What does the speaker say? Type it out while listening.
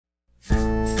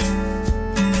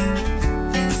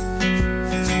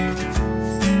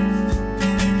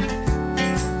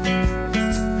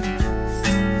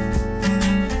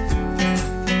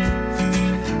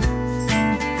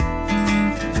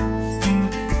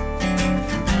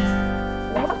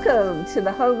Welcome to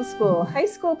the Homeschool High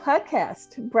School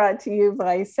Podcast, brought to you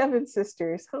by Seven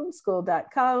Sisters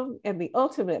Homeschool.com and the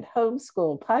Ultimate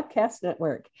Homeschool Podcast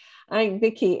Network. I'm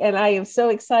Vicki, and I am so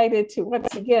excited to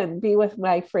once again be with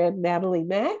my friend Natalie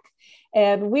Mack.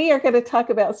 And we are going to talk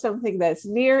about something that's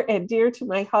near and dear to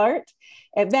my heart,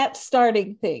 and that's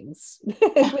starting things.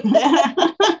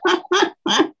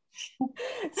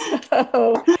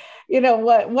 So,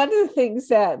 one of the things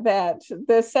that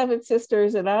the Seven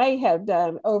Sisters and I have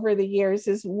done over the years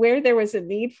is where there was a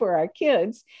need for our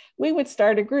kids, we would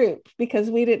start a group because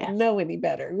we didn't know any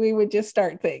better. We would just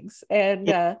start things.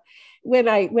 And when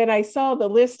I saw the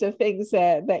list of things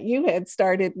that you had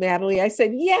started, Natalie, I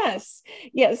said, yes.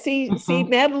 See,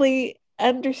 Natalie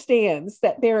understands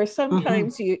that there are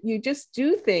sometimes you just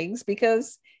do things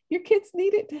because your kids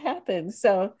need it to happen.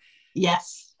 So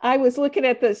yes. I was looking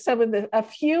at a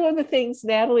few of the things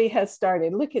Natalie has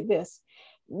started. Look at this: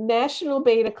 National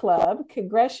Beta Club,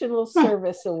 Congressional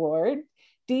Service Award,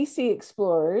 DC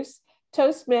Explorers,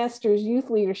 Toastmasters Youth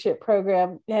Leadership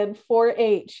Program, and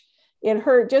 4-H in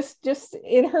her just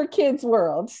in her kids'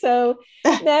 world. So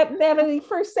Natalie,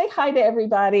 first say hi to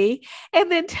everybody,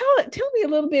 and then tell me a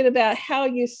little bit about how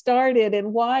you started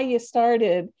and why you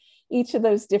started each of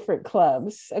those different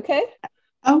clubs. Okay.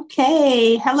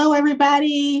 Hello,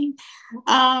 everybody.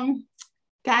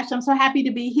 Gosh, I'm so happy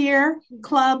to be here.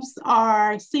 Clubs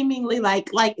are seemingly like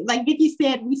Vicki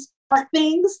said, we start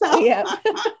things. So, yeah.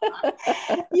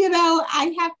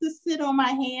 I have to sit on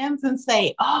my hands and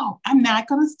say, oh, I'm not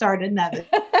going to start another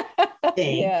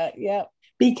thing. Yeah.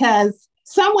 Because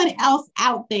someone else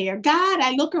out there, God,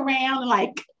 I look around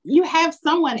like, you have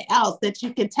someone else that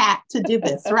you can tap to do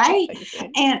this, right?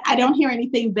 And I don't hear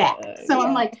anything back. So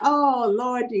I'm like, oh,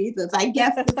 Lord Jesus, I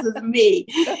guess this is me.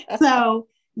 So,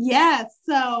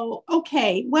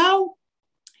 okay. Well,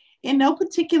 in no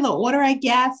particular order, I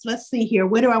guess. Let's see here.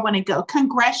 Where do I want to go?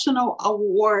 Congressional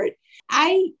Award.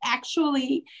 I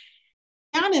actually,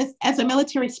 honest, as a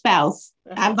military spouse,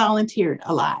 I volunteered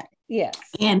a lot. Yes.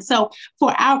 And so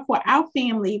for our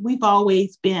family, we've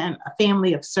always been a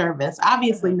family of service,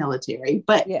 obviously military,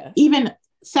 but even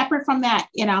separate from that,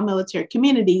 in our military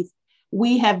communities,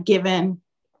 we have given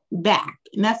back.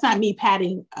 And that's not me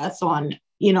patting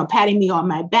me on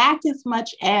my back as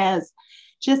much as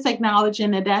just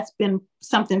acknowledging that that's been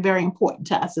something very important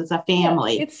to us as a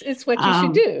family. Yeah, it's what you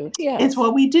should do. Yeah. It's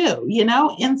what we do,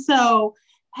 And so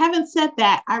having said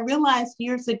that, I realized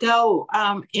years ago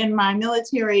in my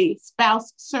military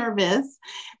spouse service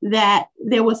that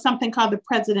there was something called the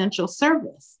Presidential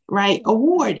Service,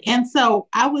 Award. And so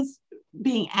I was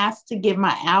being asked to give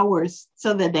my hours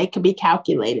so that they could be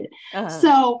calculated.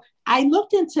 So I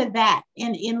looked into that,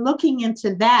 and in looking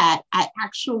into that, I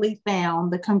actually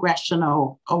found the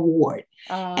Congressional Award.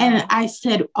 And I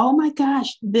said, oh my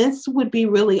gosh, this would be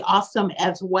really awesome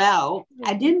as well.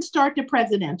 I didn't start the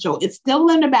presidential. It's still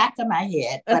in the back of my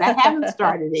head, but I haven't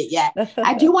started it yet.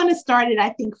 I do want to start it, I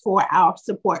think, for our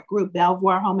support group,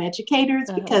 Belvoir Home Educators,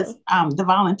 because the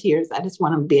volunteers, I just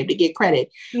want them to be able to get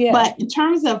credit. Yeah. But in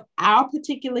terms of our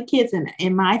particular kids and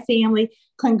in my family,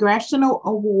 Congressional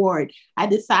Award, I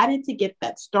decided to get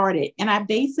that started. And I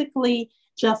basically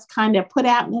just kind of put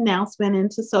out an announcement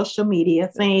into social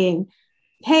media saying,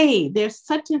 hey, there's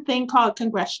such a thing called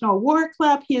Congressional Award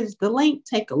Club. Here's the link.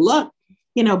 Take a look.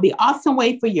 Be awesome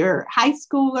way for your high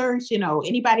schoolers,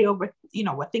 anybody over,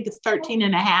 I think it's 13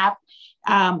 and a half,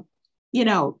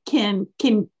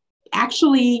 can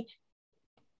actually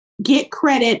get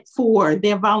credit for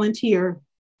their volunteer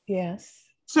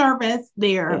service,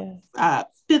 their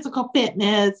physical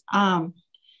fitness,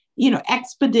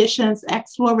 expeditions,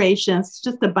 explorations,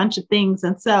 just a bunch of things.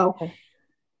 And so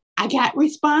I got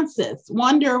responses,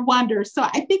 wonder. So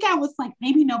I think I was like,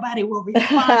 maybe nobody will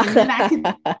respond. And then I could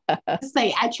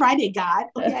say, I tried it, God.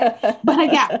 Okay. But I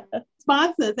got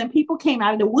responses and people came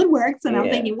out of the woodworks and I'm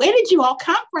thinking, where did you all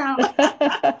come from?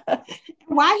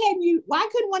 Why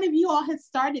couldn't one of you all have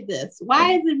started this?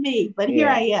 Why is it me? But here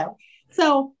I am.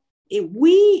 So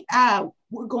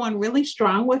we're going really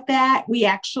strong with that. We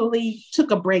actually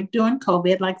took a break during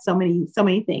COVID, like so many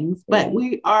things, but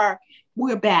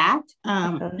we're back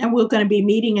and we're going to be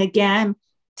meeting again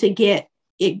to get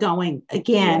it going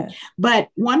again. Yeah. But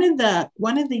one of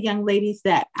the young ladies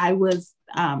that I was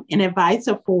an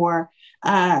advisor for,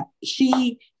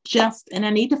 she just, and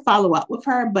I need to follow up with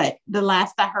her, but the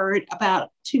last I heard, about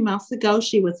 2 months ago,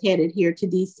 she was headed here to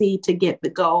DC to get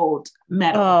the gold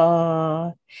medal.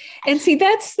 Oh, and see,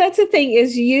 that's the thing,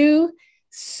 is you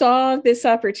saw this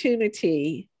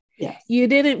opportunity. Yes. You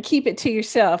didn't keep it to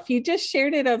yourself. You just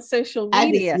shared it on social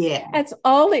media. Yeah. That's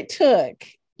all it took.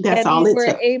 That's And all you it were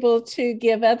took. able to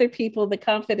give other people the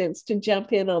confidence to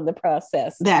jump in on the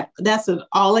process. That's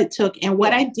all it took. And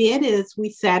what Yeah. I did is we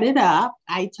set it up.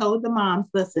 I told the moms,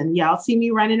 listen, y'all see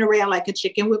me running around like a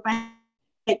chicken with my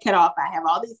head cut off. I have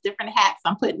all these different hats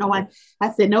I'm putting on.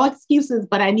 I said, no excuses,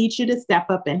 but I need you to step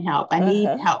up and help. I need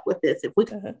help with this. If we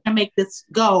can make this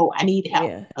go, I need help.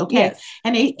 Yeah. Okay. Yes.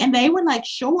 And they were like,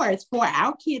 sure, it's for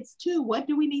our kids too. What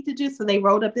do we need to do? So they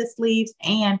rolled up their sleeves,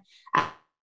 and I'm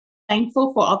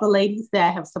thankful for all the ladies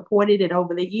that have supported it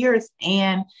over the years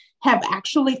and have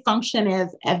actually functioned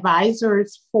as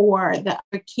advisors for the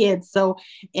other kids. So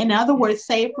in other words,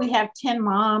 say if we have 10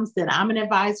 moms, then I'm an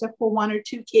advisor for one or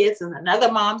two kids, and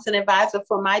another mom's an advisor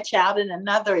for my child and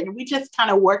another. And we just kind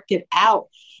of worked it out.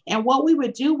 And what we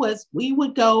would do was we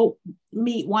would go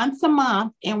meet once a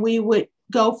month, and we would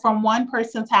go from one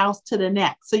person's house to the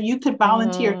next. So you could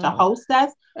volunteer to host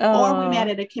us, or we met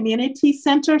at a community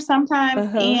center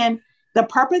sometimes. And the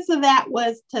purpose of that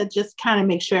was to just kind of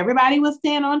make sure everybody was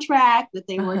staying on track, that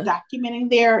they were documenting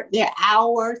their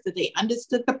hours, that they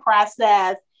understood the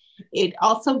process. It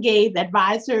also gave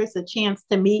advisors a chance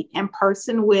to meet in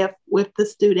person with the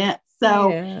students.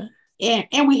 So,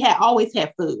 and we had always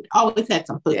had food, always had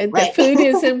some food, right? The food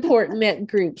is important at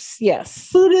groups. Yes.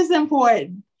 Food is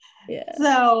important. Yeah.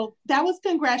 So that was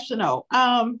congressional.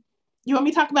 You want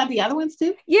me to talk about the other ones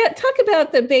too? Yeah. Talk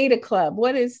about the Beta Club.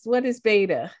 What is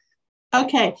Beta?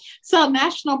 Okay, so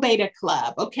National Beta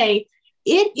Club. Okay,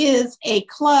 it is a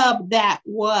club that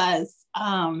was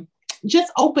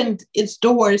just opened its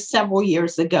doors several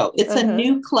years ago. It's a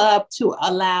new club to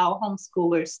allow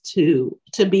homeschoolers to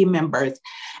be members.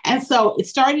 And so it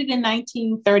started in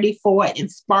 1934 in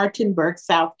Spartanburg,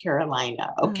 South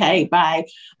Carolina, okay, by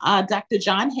Dr.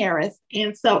 John Harris.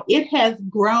 And so it has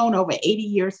grown, over 80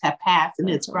 years have passed, and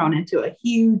it's grown into a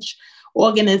huge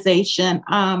organization.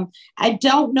 I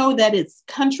don't know that it's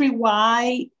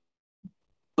countrywide,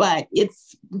 but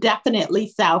it's definitely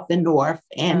South and North,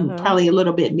 and probably a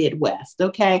little bit Midwest.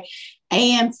 Okay.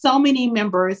 And so many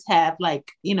members have,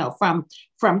 like, you know, from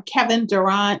Kevin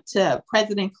Durant to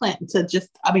President Clinton to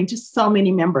just so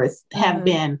many members have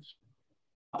been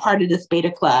part of this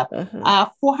Beta Club.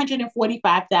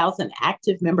 445,000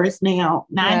 active members now,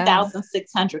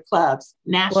 9,600 clubs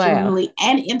nationally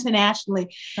and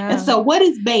internationally. And so what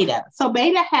is Beta? So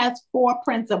Beta has 4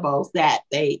 principles that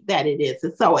it is.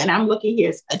 And so, and I'm looking here,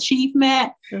 it's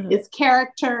achievement, it's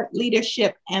character,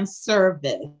 leadership, and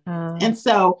service. And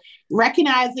so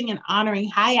recognizing and honoring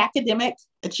high academic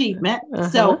achievement.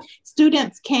 So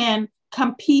students can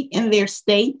compete in their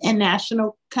state and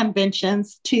national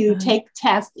conventions to take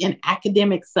tests in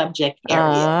academic subject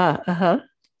areas.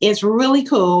 It's really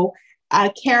cool.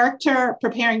 Character,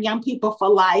 preparing young people for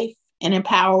life and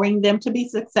empowering them to be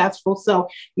successful. So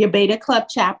your Beta Club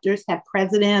chapters have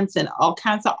presidents and all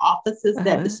kinds of offices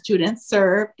that the students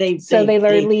serve. They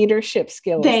learn leadership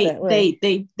skills.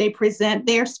 They present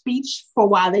their speech for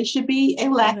why they should be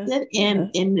elected,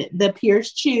 and the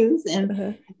peers choose.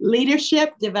 And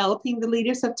leadership, developing the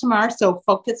leaders of tomorrow. So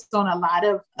focused on a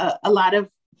lot of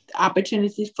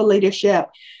opportunities for leadership.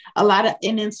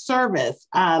 And in service,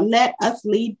 let us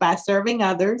lead by serving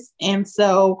others. And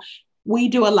so we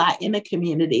do a lot in the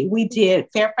community. We did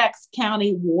Fairfax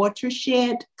County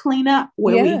watershed cleanup,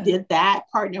 where we did that,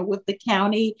 partner with the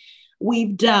county.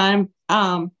 We've done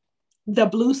the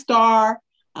Blue Star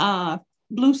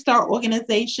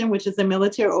organization, which is a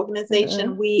military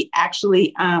organization. We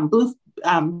actually, Blue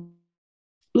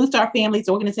Star Families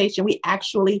organization, we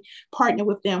actually partner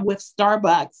with them, with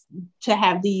Starbucks, to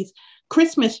have these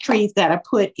Christmas trees that are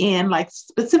put in, like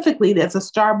specifically there's a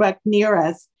Starbucks near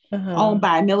us owned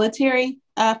by a military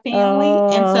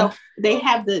family. And so they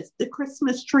have the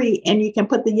Christmas tree, and you can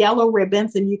put the yellow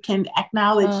ribbons, and you can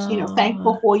acknowledge,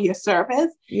 thankful for your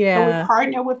service. And we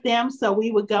partner with them. So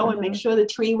we would go and make sure the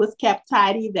tree was kept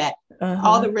tidy, that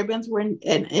all the ribbons were in,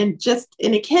 and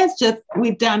the kids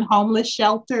we've done homeless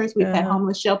shelters. We've had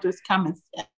homeless shelters come and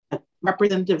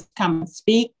representatives come and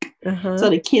speak. So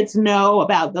the kids know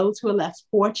about those who are less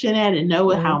fortunate, and know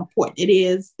how important it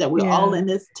is that we're all in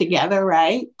this together,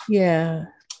 right?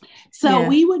 So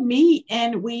we would meet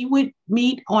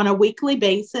on a weekly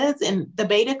basis, and the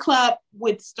Beta Club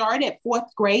would start at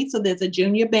 4th grade. So there's a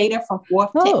junior Beta from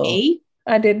 4th to 8th.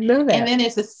 I didn't know that. And then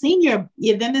there's a senior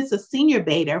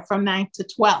Beta from 9th to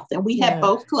 12th. And we had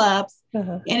both clubs.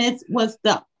 And it was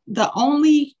the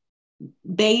only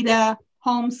Beta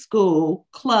homeschool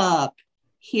club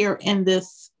here in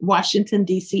this Washington,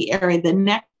 D.C. area. The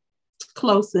next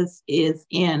closest is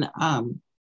in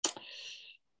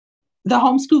the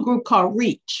homeschool group called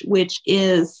Reach, which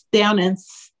is down in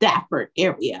Stafford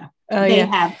area. They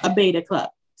have a Beta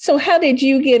Club. So how did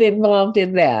you get involved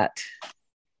in that?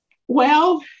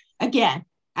 Well, again,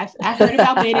 I heard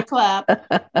about Beta Club,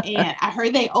 and I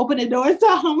heard they opened the doors to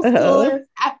homeschoolers.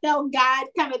 I felt God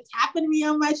kind of tapping me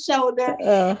on my shoulder.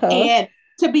 And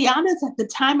to be honest, at the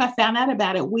time I found out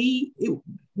about it, we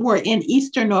were in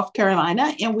Eastern North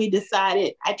Carolina, and we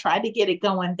decided, I tried to get it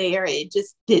going there. It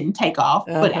just didn't take off,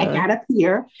 but I got up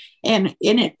here and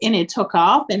it took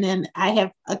off. And then I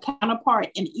have a counterpart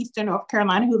in Eastern North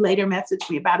Carolina who later messaged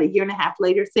me about a year and a half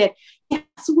later, said, guess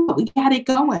what? We got it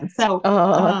going. So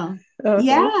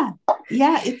yeah,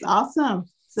 it's awesome.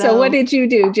 So what did you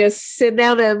do? Just send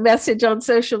out a message on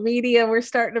social media, we're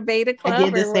starting a Beta Club? I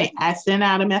did the same. I sent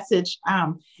out a message.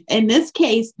 In this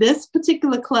case, this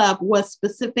particular club was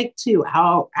specific to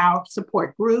our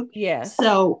support group. Yes.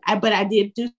 So, but I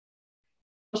did do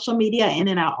social media and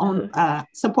in our own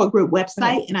support group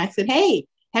website. And I said, hey,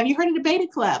 have you heard of the Beta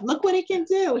Club? Look what it can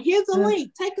do. Here's a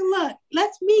link. Take a look.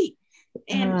 Let's meet.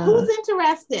 And who's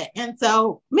interested? And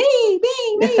so me,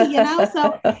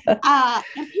 so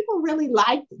and people really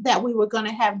liked that we were going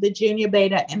to have the junior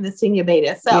beta and the senior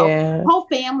beta. So whole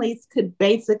families could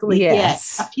basically get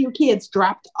a few kids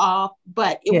dropped off,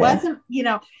 but it wasn't,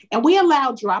 and we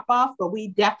allowed drop off, but we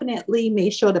definitely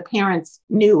made sure the parents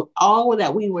knew all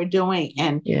that we were doing,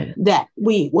 and that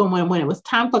we, when it was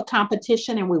time for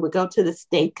competition and we would go to the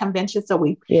state convention. So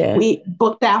we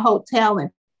booked our hotel and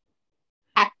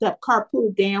packed up,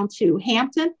 carpool down to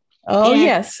Hampton.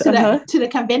 To the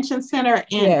convention center,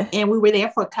 and we were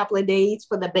there for a couple of days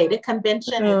for the beta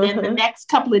convention, and then the next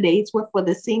couple of days were for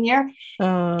the senior.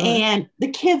 And the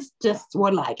kids just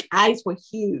were like, eyes were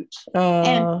huge.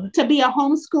 And to be a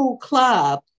homeschool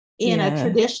club in a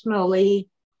traditionally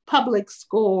public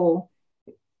school,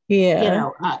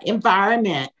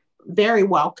 environment, very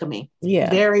welcoming.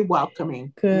 Very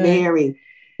welcoming. Good. Very.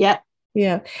 Yep.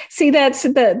 Yeah. See, that's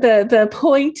the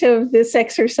point of this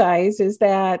exercise, is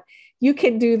that you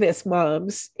can do this,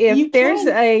 moms. If there's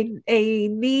a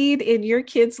need in your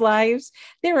kids' lives,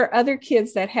 there are other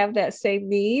kids that have that same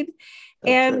need.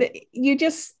 And you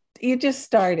just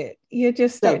start it. You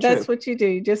just start. That's what you do.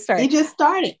 You just start. You just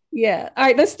start it. Yeah. All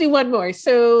right. Let's do one more.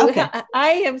 So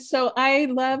I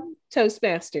love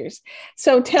Toastmasters.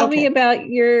 So tell me about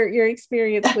your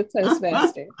experience with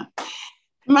Toastmasters.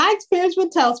 My experience with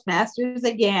Toastmasters,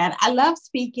 again, I love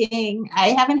speaking. I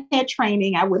haven't had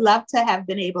training. I would love to have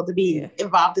been able to be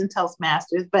involved in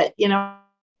Toastmasters, but we're homeschooling.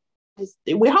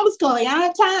 I don't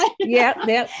have time.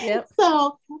 Yep.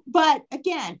 So, but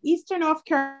again, Eastern North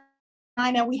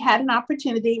Carolina, we had an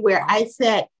opportunity where I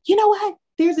said, you know what?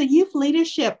 There's a youth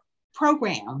leadership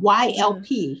program,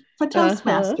 YLP, for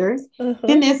Toastmasters.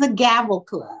 Then there's a Gavel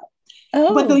Club.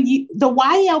 But the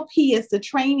YLP is the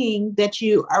training that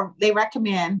they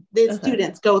recommend the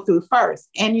students go through first,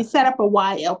 and you set up a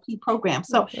YLP program.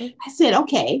 So I said,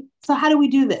 okay, so how do we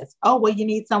do this? Oh, well, you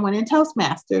need someone in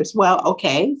Toastmasters. Well,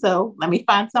 okay, so let me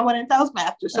find someone in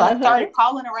Toastmasters. So I started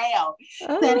calling around,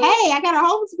 said, hey, I got a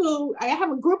homeschool. I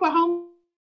have a group of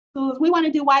homeschoolers. We want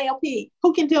to do YLP.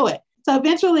 Who can do it? So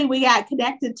eventually we got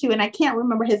connected to, and I can't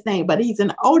remember his name, but he's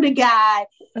an older guy.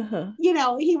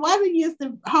 He wasn't used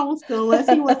to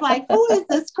homeschoolers. He was like, who is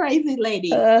this crazy lady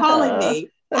calling me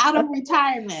out of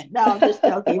retirement? No, I'm just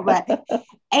joking. But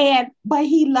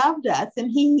he loved us,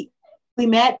 and we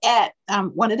met at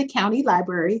one of the county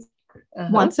libraries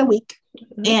once a week.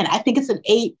 And I think it's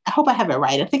I hope I have it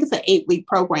right. I think it's an 8-week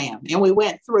program. And we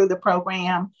went through the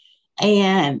program,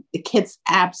 and the kids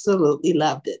absolutely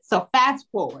loved it. So fast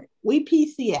forward, we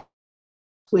PCS,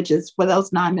 which is for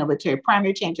those non-military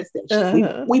primary changer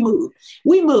stations. We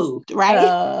moved, right?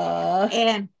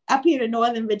 And up here to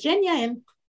Northern Virginia, and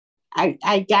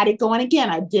I got it going again.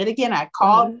 I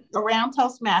called around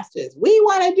Toastmasters. We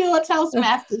want to do a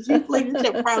Toastmasters youth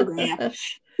leadership program.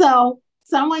 So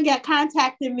someone got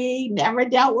contacted me, never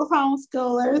dealt with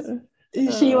homeschoolers.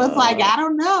 She was like, I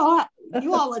don't know.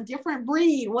 You all a different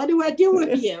breed. What do I do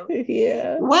with you?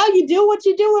 Well, you do what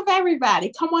you do with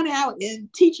everybody. Come on out and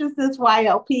teach us this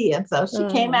YLP. And so she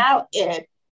came out, and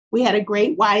we had a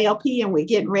great YLP, and we're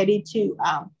getting ready to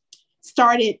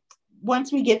start it.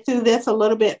 Once we get through this a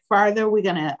little bit farther, we're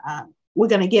gonna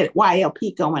get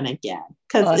YLP going again,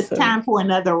 because it's time for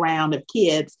another round of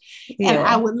kids. And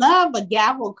I would love a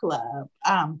Gavel Club.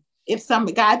 If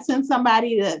God sends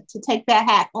somebody to take that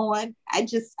hat on, I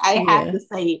have to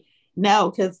say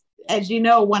no, because as you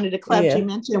know, one of the clubs you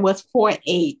mentioned was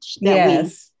 4-H.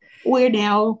 We're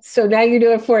now. So now you're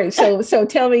doing 4-H. So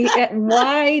tell me,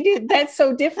 why that's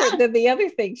so different than the other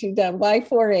things you've done? Why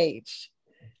 4-H?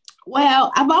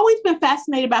 Well, I've always been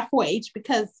fascinated by 4-H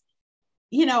because,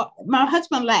 my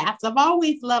husband laughs. I've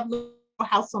always loved Little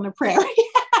House on the Prairie.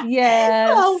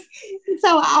 Yes.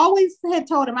 So I always had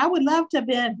told him I would love to have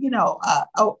been,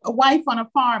 a wife on a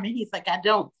farm. And he's like, I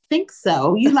don't think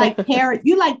so. You like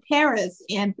Paris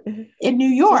in New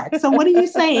York. So what are you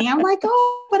saying? I'm like,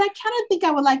 oh, but I kind of think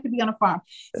I would like to be on a farm.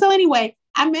 So anyway,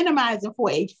 I'm minimizing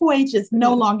 4-H. 4-H is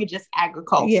no longer just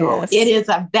agricultural. Yes. It is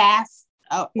a vast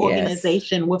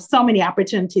organization with so many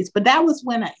opportunities. But that was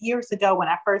years ago when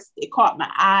it caught my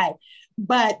eye.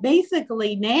 But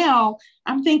basically now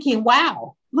I'm thinking,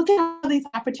 wow, look at all these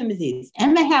opportunities.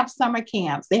 And they have summer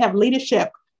camps. They have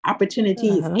leadership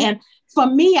opportunities. And for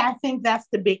me, I think that's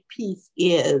the big piece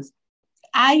is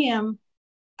I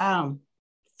am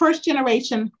first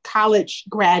generation college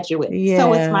graduate. Yeah.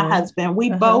 So is my husband. We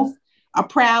both are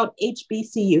proud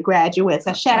HBCU graduates.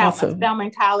 I shout out my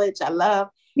Spelman College. I love.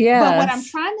 Yeah. But what I'm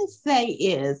trying to say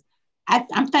is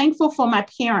I'm thankful for my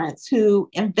parents who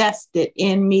invested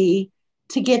in me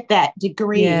to get that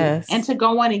degree and to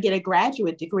go on and get a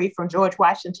graduate degree from George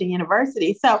Washington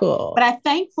University. So, cool. But I'm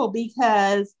thankful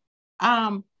because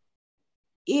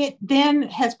it then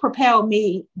has propelled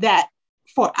me that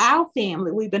for our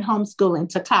family, we've been homeschooling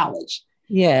to college.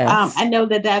 Yes. I know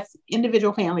that that's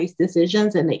individual families'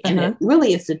 decisions and it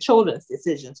really is the children's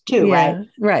decisions too, right?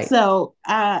 Right. So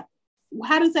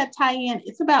how does that tie in?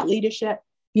 It's about leadership.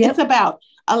 Yep. It's about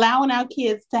allowing our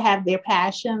kids to have their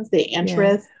passions, their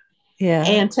interests,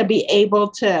 and to be able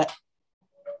to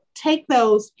take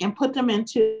those and put them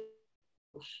into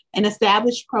an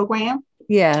established program.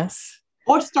 Yes.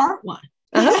 Or start one.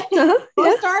 Or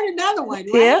start another one,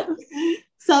 right? Yeah.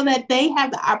 So that they have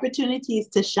the opportunities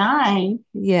to shine.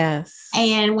 Yes.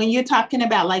 And when you're talking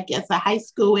about like as a high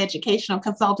school educational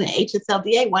consultant,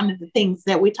 HSLDA, one of the things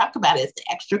that we talk about is the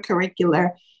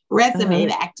extracurricular resume,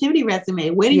 the activity resume.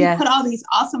 Where do you put all these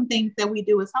awesome things that we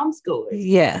do as homeschoolers?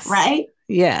 Yes. Right?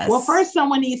 Yes. Well, first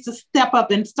someone needs to step up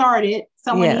and start it.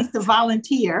 Someone needs to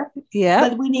volunteer. Yeah.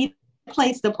 But we need a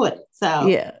place to put it. So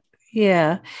yeah.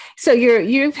 Yeah. So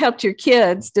you've helped your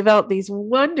kids develop these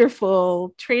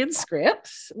wonderful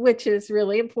transcripts, which is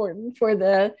really important for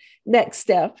the next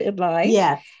step in life.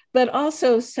 Yeah. But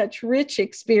also such rich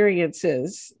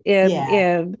experiences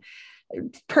in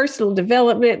personal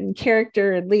development and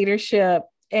character and leadership.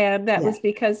 And that was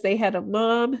because they had a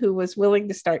mom who was willing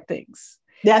to start things.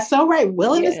 That's so right.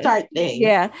 Willing to start things.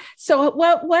 Yeah. So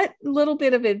what little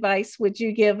bit of advice would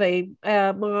you give a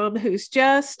mom who's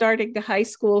just starting to high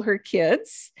school her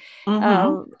kids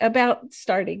about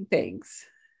starting things?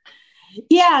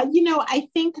 Yeah. I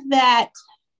think that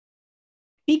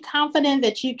be confident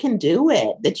that you can do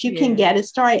it, that you can get it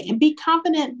started, and be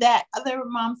confident that other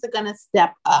moms are going to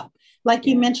step up. Like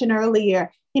you mentioned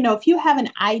earlier, if you have an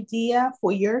idea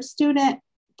for your student,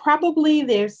 probably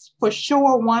there's for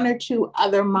sure one or two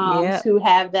other moms who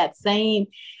have that same.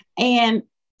 And,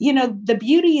 the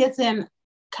beauty is in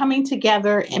coming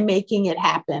together and making it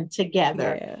happen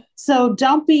together. Yeah. So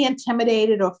don't be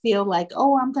intimidated or feel like,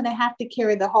 oh, I'm going to have to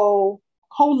carry the whole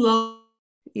load,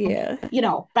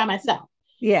 by myself.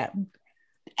 Yeah.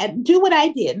 And do what I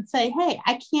did and say, hey,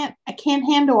 I can't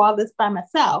handle all this by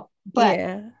myself.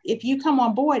 But if you come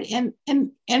on board and by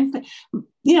and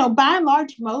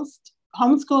large, most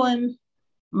homeschooling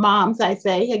moms, I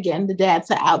say, again, the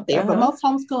dads are out there, but most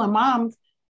homeschooling moms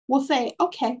will say,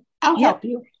 okay, I'll help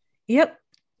you. Yep.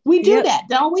 We do that,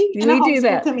 don't we? In a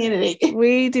homeschool community.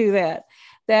 We do that.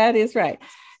 That is right.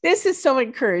 This is so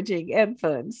encouraging and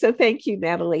fun. So thank you,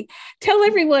 Natalie. Tell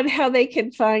everyone how they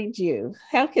can find you.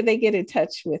 How can they get in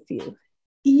touch with you?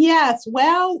 Yes.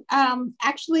 Well,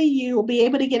 actually, you'll be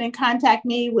able to get in contact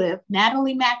me with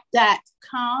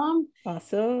nataliemack.com.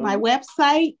 Awesome. My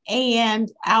website.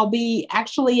 And I'll be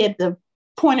actually at the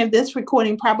point of this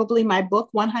recording, probably my book,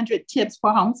 100 Tips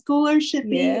for Homeschoolers, should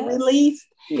be released.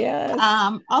 Yes.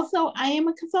 Also, I am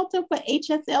a consultant for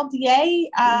HSLDA,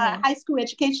 high school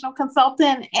educational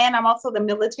consultant, and I'm also the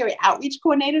military outreach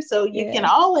coordinator. So you can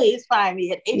always find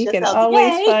me at HSLDA. You can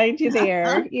always find you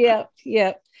there. Yep.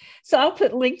 So I'll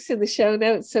put links in the show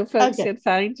notes so folks can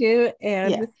find you.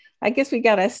 And I guess we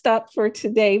got to stop for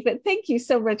today, but thank you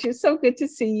so much. It's so good to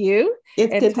see you.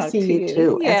 It's good to see you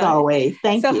too, as always.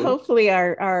 Thank you. So hopefully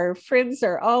our friends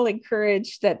are all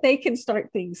encouraged that they can start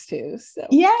things too. So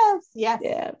yes.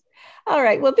 Yeah. All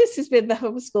right. Well, this has been the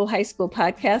Homeschool High School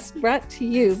Podcast, brought to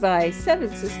you by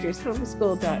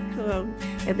sevensistershomeschool.com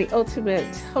and the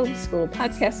Ultimate Homeschool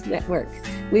Podcast Network.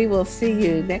 We will see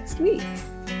you next week.